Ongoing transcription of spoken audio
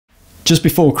Just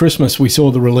before Christmas, we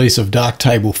saw the release of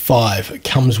Darktable 5. It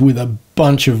comes with a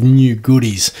bunch of new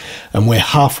goodies, and we're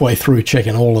halfway through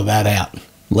checking all of that out.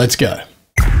 Let's go.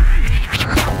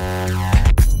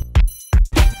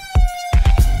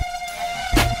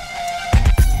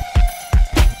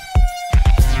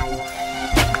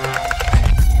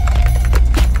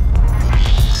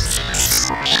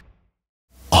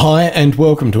 Hi and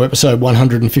welcome to episode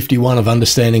 151 of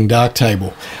Understanding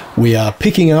Darktable. We are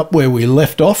picking up where we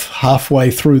left off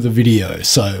halfway through the video,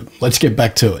 so let's get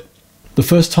back to it. The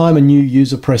first time a new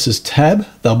user presses tab,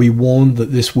 they'll be warned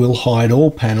that this will hide all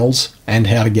panels and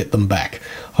how to get them back.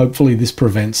 Hopefully this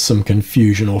prevents some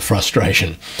confusion or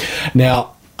frustration.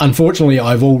 Now, unfortunately,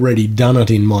 I've already done it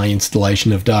in my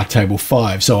installation of Darktable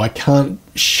 5, so I can't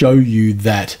show you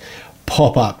that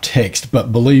pop-up text,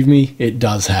 but believe me, it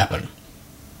does happen.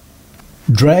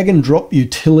 Drag and drop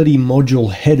utility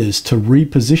module headers to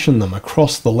reposition them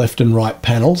across the left and right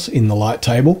panels in the light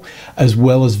table, as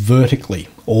well as vertically,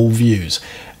 all views.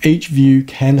 Each view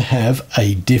can have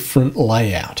a different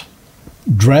layout.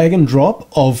 Drag and drop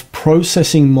of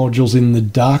processing modules in the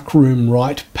darkroom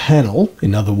right panel,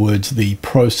 in other words the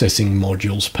processing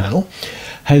modules panel,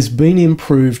 has been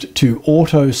improved to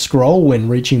auto scroll when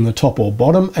reaching the top or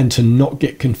bottom and to not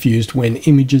get confused when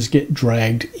images get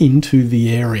dragged into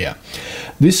the area.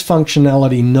 This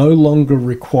functionality no longer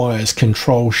requires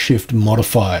Ctrl+Shift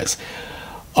modifiers.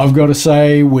 I've got to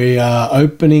say, we are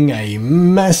opening a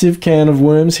massive can of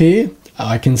worms here.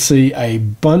 I can see a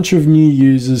bunch of new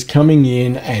users coming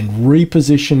in and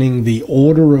repositioning the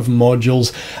order of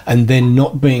modules and then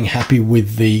not being happy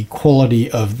with the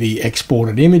quality of the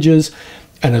exported images,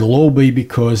 and it'll all be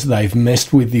because they've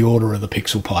messed with the order of the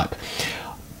pixelpipe.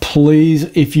 Please,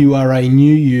 if you are a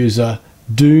new user,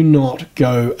 do not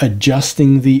go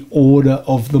adjusting the order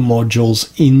of the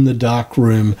modules in the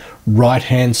darkroom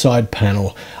right-hand side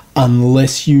panel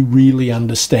unless you really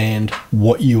understand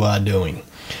what you are doing.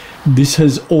 This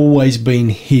has always been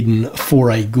hidden for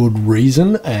a good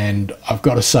reason, and I've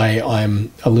got to say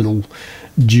I'm a little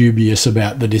dubious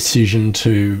about the decision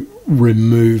to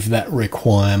remove that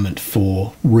requirement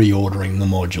for reordering the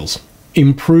modules.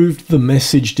 Improved the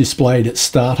message displayed at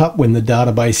startup when the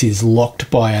database is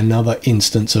locked by another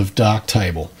instance of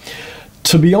Darktable.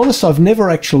 To be honest, I've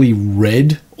never actually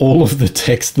read all of the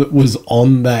text that was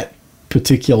on that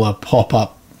particular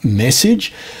pop-up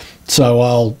message, so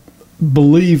I'll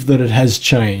believe that it has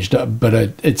changed, but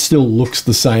it still looks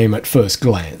the same at first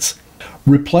glance.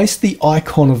 Replace the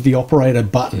icon of the operator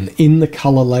button in the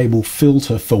color label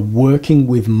filter for working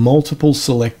with multiple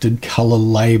selected color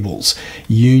labels,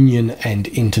 union and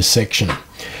intersection.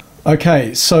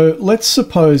 Okay, so let's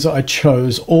suppose I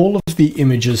chose all of the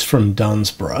images from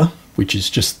Dunsborough, which is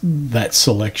just that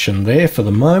selection there for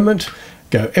the moment.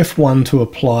 Go F1 to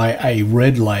apply a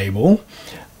red label.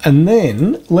 And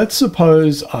then let's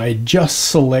suppose I just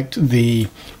select the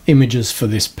images for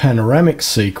this panoramic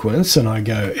sequence and I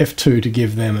go F2 to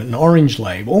give them an orange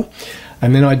label,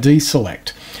 and then I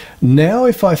deselect. Now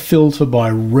if I filter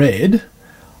by red,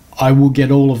 I will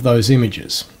get all of those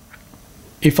images.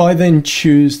 If I then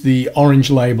choose the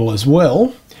orange label as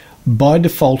well, by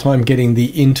default I'm getting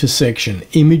the intersection,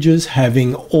 images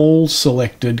having all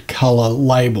selected color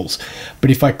labels.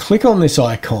 But if I click on this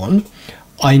icon,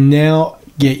 I now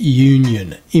get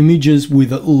union, images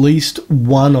with at least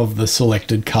one of the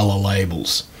selected color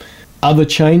labels. Other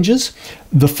changes,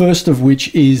 the first of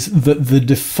which is that the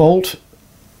default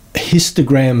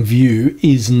histogram view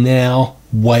is now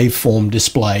waveform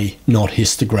display, not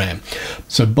histogram.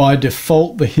 So by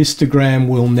default the histogram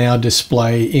will now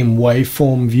display in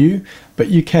waveform view, but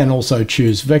you can also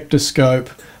choose vector scope,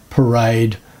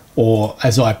 parade, or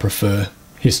as I prefer,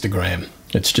 histogram.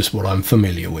 It's just what I'm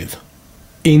familiar with.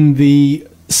 In the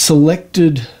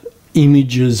selected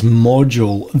images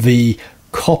module, the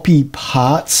copy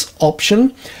parts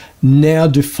option now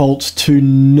defaults to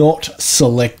not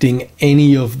selecting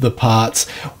any of the parts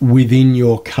within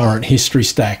your current history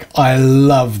stack. I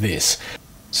love this.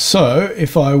 So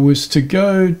if I was to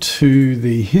go to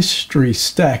the history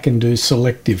stack and do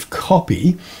selective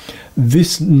copy,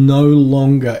 this no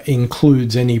longer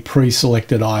includes any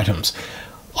pre-selected items.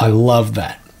 I love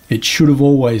that. It should have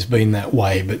always been that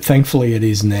way, but thankfully it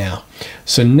is now.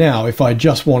 So now if I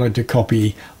just wanted to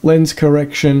copy lens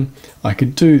correction, I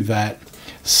could do that,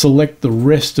 select the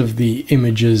rest of the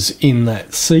images in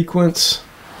that sequence,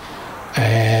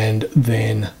 and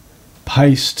then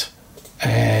paste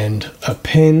and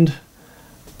append,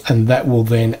 and that will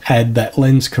then add that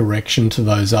lens correction to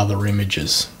those other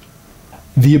images.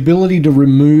 The ability to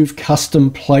remove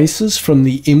custom places from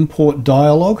the import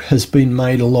dialog has been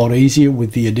made a lot easier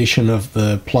with the addition of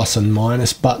the plus and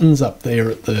minus buttons up there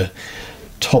at the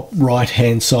top right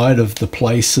hand side of the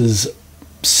places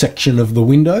section of the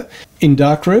window. In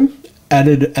Darkroom,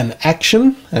 added an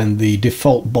action, and the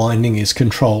default binding is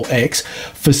ctrl+x,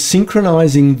 for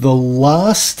synchronizing the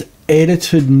last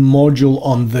edited module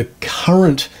on the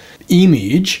current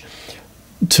image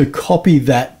to copy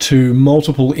that to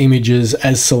multiple images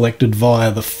as selected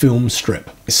via the film strip.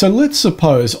 So let's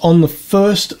suppose on the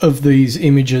first of these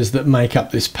images that make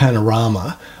up this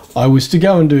panorama, I was to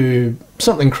go and do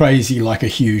something crazy like a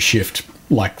hue shift,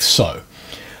 like so.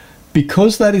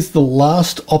 Because that is the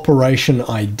last operation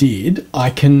I did, I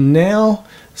can now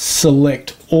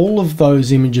select all of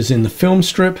those images in the film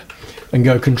strip and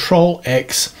go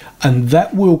Ctrl+X, and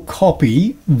that will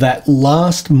copy that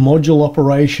last module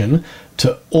operation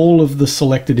to all of the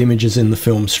selected images in the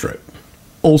film strip.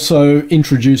 Also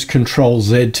introduce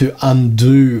Ctrl+Z to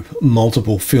undo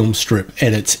multiple film strip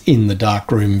edits in the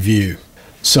Darkroom view.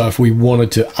 So if we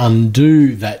wanted to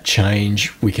undo that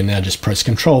change, we can now just press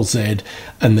Ctrl+Z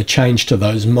and the change to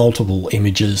those multiple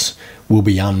images will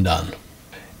be undone.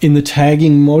 In the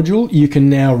tagging module, you can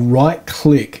now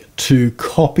right-click to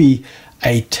copy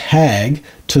a tag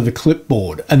to the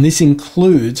clipboard, and this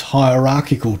includes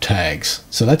hierarchical tags,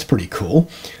 so that's pretty cool.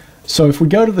 So if we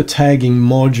go to the tagging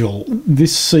module,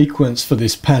 this sequence for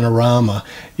this panorama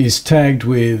is tagged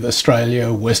with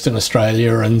Australia, Western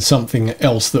Australia, and something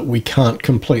else that we can't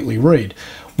completely read.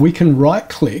 We can right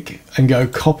click and go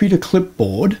copy to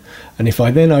clipboard, and if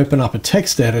I then open up a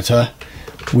text editor,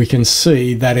 we can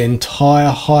see that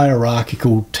entire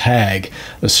hierarchical tag: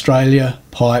 Australia,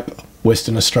 pipe,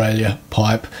 Western Australia,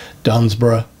 pipe,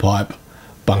 Dunsborough, pipe,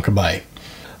 Bunker Bay.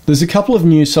 There's a couple of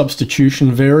new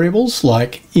substitution variables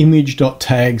like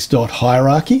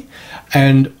image.tags.hierarchy,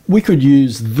 and we could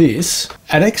use this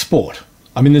at export.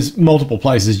 I mean, there's multiple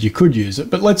places you could use it,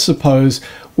 but let's suppose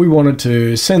we wanted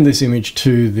to send this image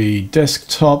to the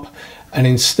desktop, and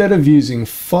instead of using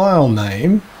file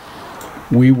name,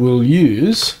 we will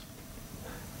use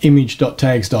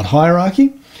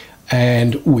image.tags.hierarchy,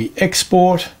 and we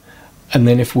export. And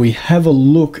then if we have a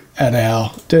look at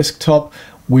our desktop,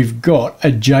 we've got a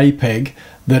JPEG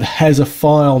that has a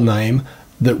file name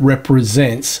that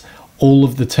represents all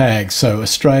of the tags. So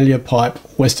Australia pipe,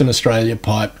 Western Australia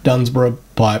pipe, Dunsborough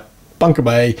pipe, Bunker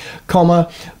Bay, comma,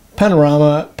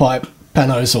 panorama pipe,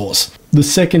 pano source. The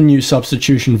second new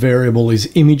substitution variable is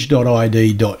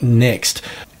image.id.next.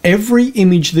 Every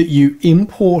image that you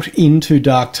import into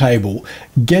Darktable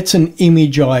gets an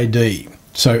image ID.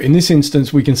 So in this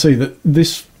instance, we can see that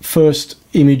this first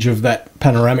image of that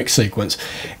panoramic sequence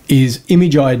is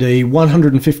image ID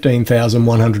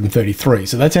 115,133.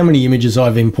 So that's how many images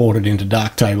I've imported into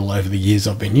Darktable over the years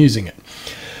I've been using it.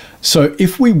 So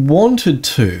if we wanted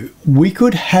to, we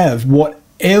could have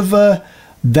whatever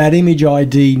that image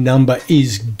ID number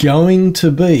is going to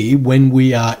be when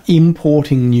we are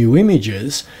importing new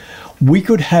images. We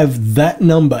could have that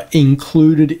number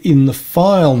included in the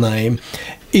file name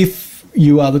if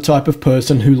you are the type of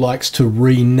person who likes to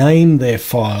rename their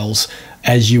files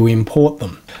as you import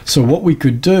them. So what we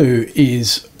could do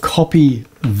is copy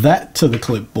that to the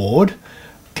clipboard,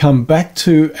 come back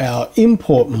to our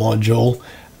import module,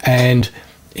 and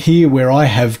here where I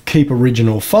have keep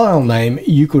original file name,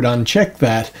 you could uncheck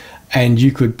that and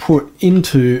you could put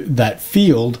into that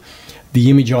field the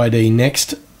image ID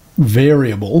next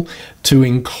variable to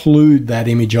include that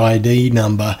image ID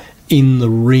number in the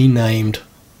renamed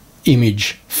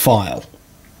image file.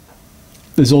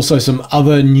 There's also some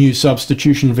other new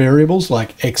substitution variables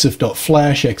like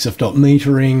exif.flash,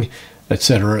 exif.metering,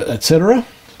 etc., etc.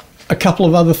 A couple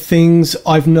of other things.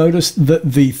 I've noticed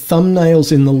that the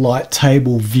thumbnails in the light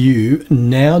table view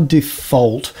now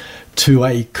default to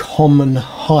a common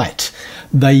height.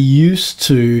 They used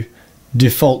to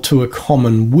default to a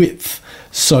common width,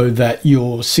 so that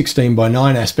your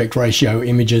 16:9 aspect ratio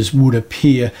images would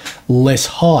appear less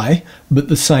high but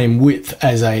the same width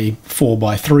as a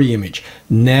 4:3 image.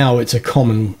 Now it's a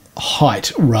common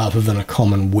height rather than a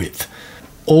common width.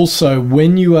 Also,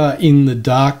 when you are in the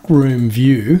darkroom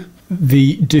view,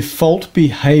 the default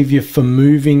behavior for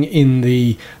moving in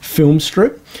the film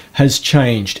strip has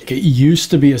changed. It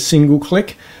used to be a single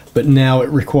click, but now it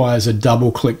requires a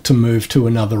double click to move to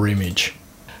another image.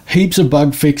 Heaps of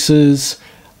bug fixes,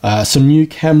 some new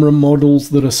camera models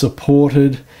that are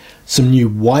supported, some new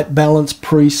white balance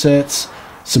presets,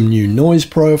 some new noise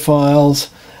profiles,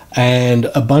 and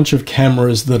a bunch of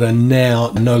cameras that are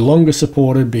now no longer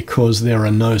supported because there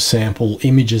are no sample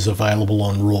images available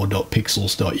on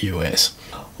raw.pixels.us.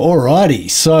 Alrighty,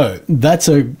 so that's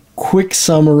a quick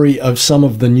summary of some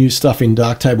of the new stuff in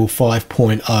Darktable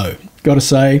 5.0. Gotta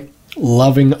say,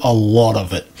 loving a lot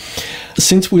of it.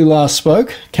 Since we last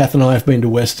spoke, Kath and I have been to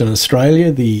Western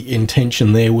Australia. The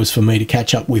intention there was for me to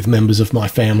catch up with members of my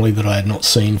family that I had not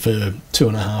seen for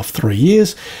 2.5, 3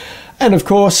 years. And of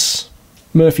course,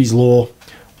 Murphy's Law,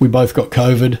 we both got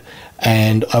COVID,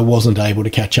 and I wasn't able to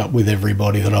catch up with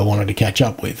everybody that I wanted to catch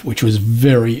up with, which was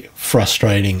very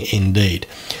frustrating indeed.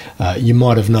 You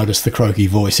might have noticed the croaky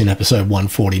voice in episode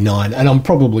 149, and I'm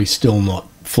probably still not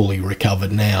fully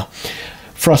recovered now.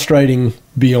 Frustrating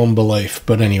beyond belief,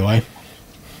 but anyway,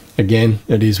 again,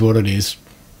 it is what it is.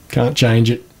 Can't change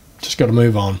it, just got to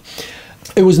move on.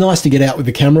 It was nice to get out with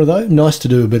the camera though, nice to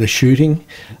do a bit of shooting.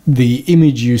 The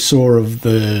image you saw of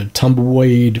the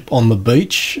tumbleweed on the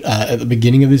beach at the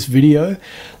beginning of this video,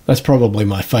 that's probably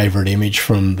my favourite image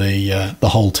from the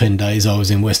whole 10 days I was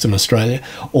in Western Australia.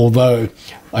 Although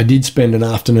I did spend an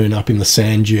afternoon up in the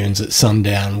sand dunes at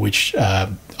sundown, which I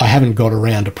haven't got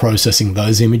around to processing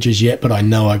those images yet, but I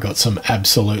know I got some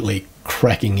absolutely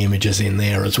cracking images in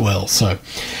there as well. So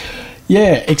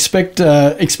yeah, expect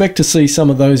to see some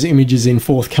of those images in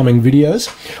forthcoming videos.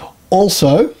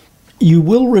 Also, you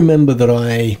will remember that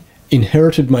I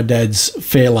inherited my dad's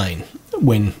Fairlane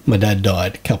when my dad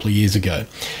died a couple of years ago.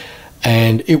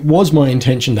 And it was my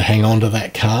intention to hang on to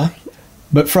that car.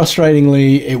 But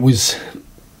frustratingly, it was,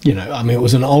 you know, I mean, it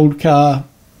was an old car.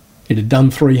 It had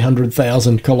done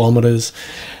 300,000 kilometres,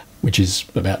 which is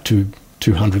about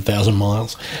 200,000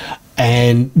 miles.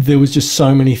 And there was just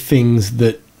so many things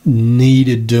that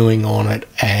needed doing on it,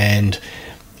 and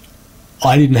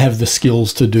I didn't have the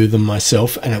skills to do them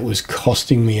myself, and it was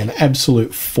costing me an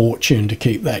absolute fortune to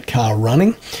keep that car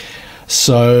running.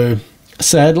 So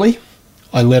sadly,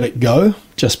 I let it go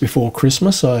just before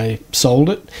Christmas. I sold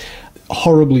it.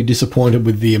 Horribly disappointed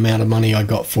with the amount of money I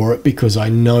got for it, because I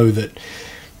know that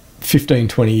 15,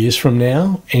 20 years from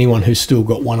now, anyone who's still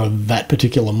got one of that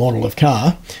particular model of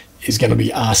car is going to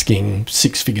be asking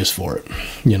 6 figures for it,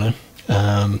 you know.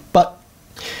 But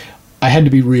I had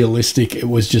to be realistic. It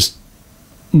was just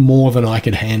more than I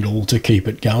could handle to keep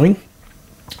it going.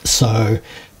 So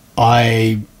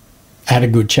I had a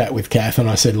good chat with Kath, and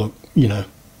I said, look, you know,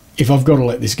 if I've got to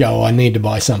let this go, I need to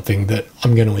buy something that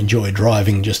I'm going to enjoy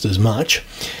driving just as much.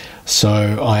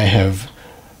 So I have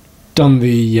done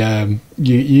the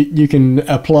you can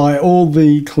apply all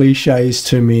the cliches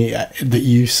to me that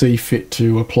you see fit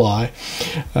to apply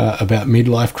about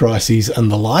midlife crises and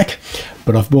the like,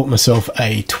 but I've bought myself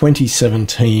a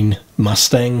 2017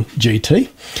 Mustang GT.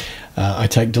 I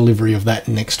take delivery of that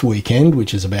next weekend,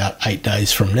 which is about 8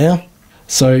 days from now.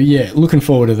 So yeah, looking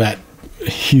forward to that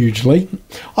hugely.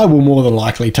 I will more than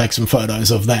likely take some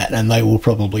photos of that, and they will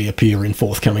probably appear in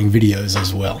forthcoming videos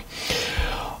as well.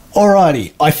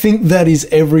 Alrighty, I think that is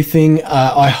everything.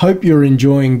 I hope you're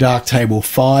enjoying Darktable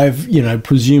 5. You know,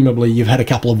 presumably you've had a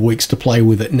couple of weeks to play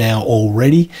with it now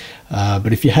already.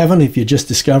 But if you haven't, if you're just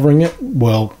discovering it,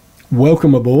 well,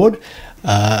 welcome aboard.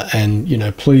 And, you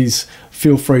know, please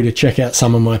feel free to check out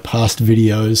some of my past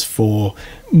videos for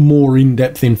more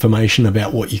in-depth information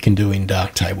about what you can do in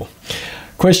Darktable.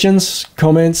 Questions,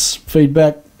 comments,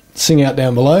 feedback, sing out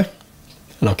down below,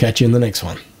 and I'll catch you in the next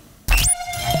one.